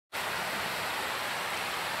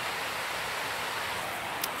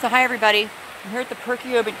So hi everybody, I'm here at the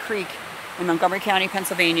Perkiomen Creek in Montgomery County,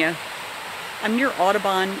 Pennsylvania. I'm near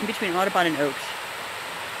Audubon, in between Audubon and Oaks.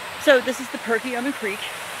 So this is the Perkiomen Creek.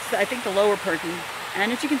 It's I think the lower Perky,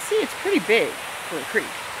 and as you can see, it's pretty big for a creek.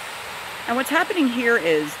 And what's happening here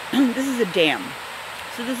is, this is a dam.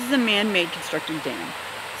 So this is a man-made constructed dam.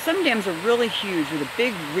 Some dams are really huge with a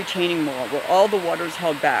big retaining wall where all the water is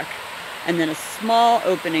held back, and then a small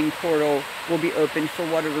opening portal will be opened for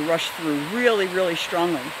water to rush through really, really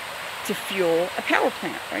strongly to fuel a power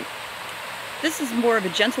plant, right? This is more of a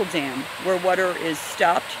gentle dam where water is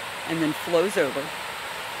stopped and then flows over.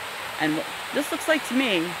 And what this looks like to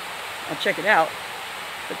me, I'll check it out,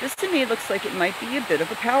 but this to me looks like it might be a bit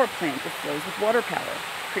of a power plant that flows with water power,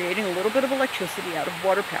 creating a little bit of electricity out of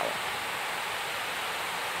water power.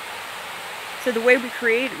 So the way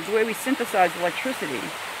we synthesize electricity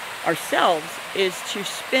ourselves is to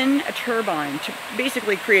spin a turbine to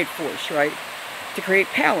basically create force, right? To create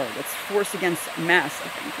power. That's force against mass, I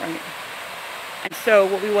think, right? And so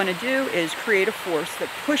what we want to do is create a force that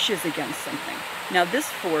pushes against something. Now this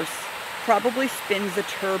force probably spins a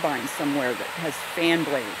turbine somewhere that has fan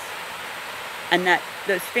blades. And that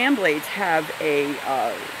those fan blades have a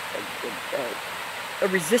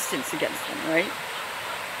resistance against them, right?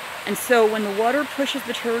 And so when the water pushes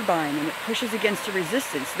the turbine and it pushes against the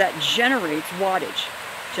resistance, that generates wattage,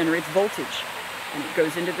 generates voltage. And it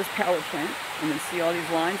goes into this power plant. And you see all these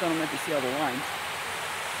lines? I don't know if you see all the lines.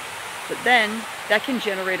 But then that can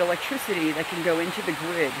generate electricity that can go into the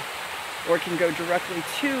grid, or it can go directly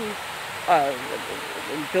to a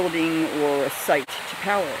building or a site to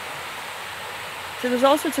power it. So there's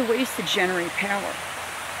all sorts of ways to generate power.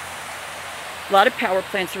 A lot of power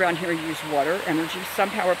plants around here use water energy. Some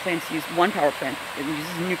power plants use, one power plant, it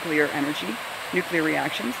uses nuclear energy, nuclear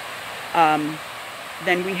reactions.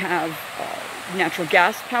 Then we have natural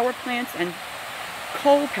gas power plants and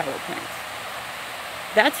coal power plants.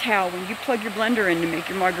 That's how, when you plug your blender in to make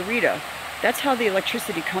your margarita, that's how the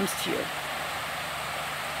electricity comes to you.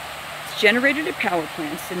 It's generated at power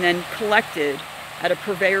plants and then collected at a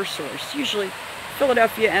purveyor source, usually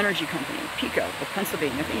Philadelphia Energy Company, PECO, or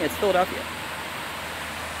Pennsylvania. I think it's Philadelphia.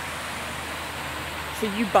 So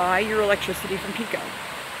you buy your electricity from PECO.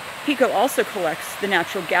 PECO also collects the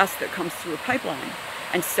natural gas that comes through a pipeline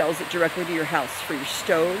and sells it directly to your house for your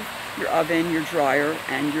stove, your oven, your dryer,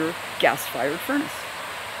 and your gas-fired furnace.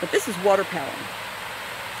 But this is water power.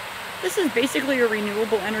 This is basically a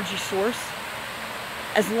renewable energy source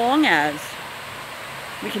as long as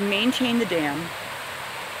we can maintain the dam,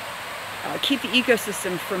 keep the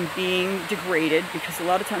ecosystem from being degraded, because a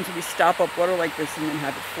lot of times when we stop up water like this and then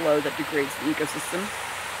have it flow, that degrades the ecosystem.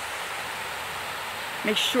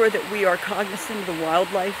 Make sure that we are cognizant of the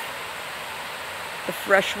wildlife, the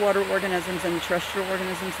freshwater organisms and the terrestrial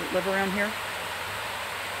organisms that live around here,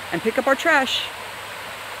 and pick up our trash.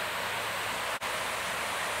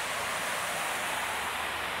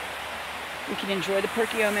 We can enjoy the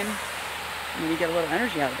Perkiomen, and we get a little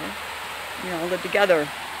energy out of it. You know, live together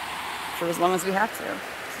for as long as we have to,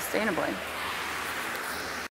 sustainably.